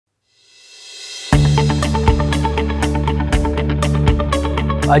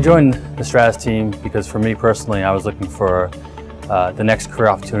I joined the Stratus team because for me personally, I was looking for the next career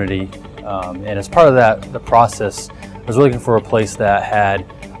opportunity. And as part of the process, I was looking for a place that had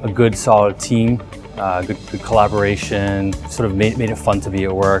a good, solid team, good collaboration, sort of made it fun to be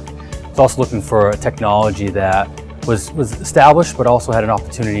at work. I was also looking for a technology that was established, but also had an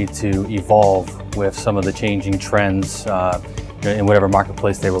opportunity to evolve with some of the changing trends in whatever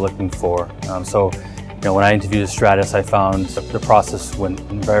marketplace they were looking for. When I interviewed at Stratus, I found the process went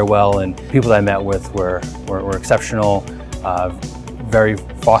very well, and people that I met with were exceptional, very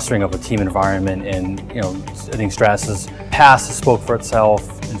fostering of a team environment. And I think Stratus's past spoke for itself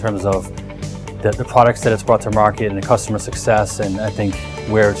in terms of the products that it's brought to market and the customer success. And I think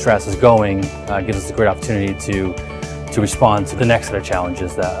where Stratus is going gives us a great opportunity to respond to the next set of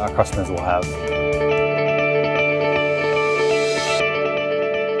challenges that our customers will have.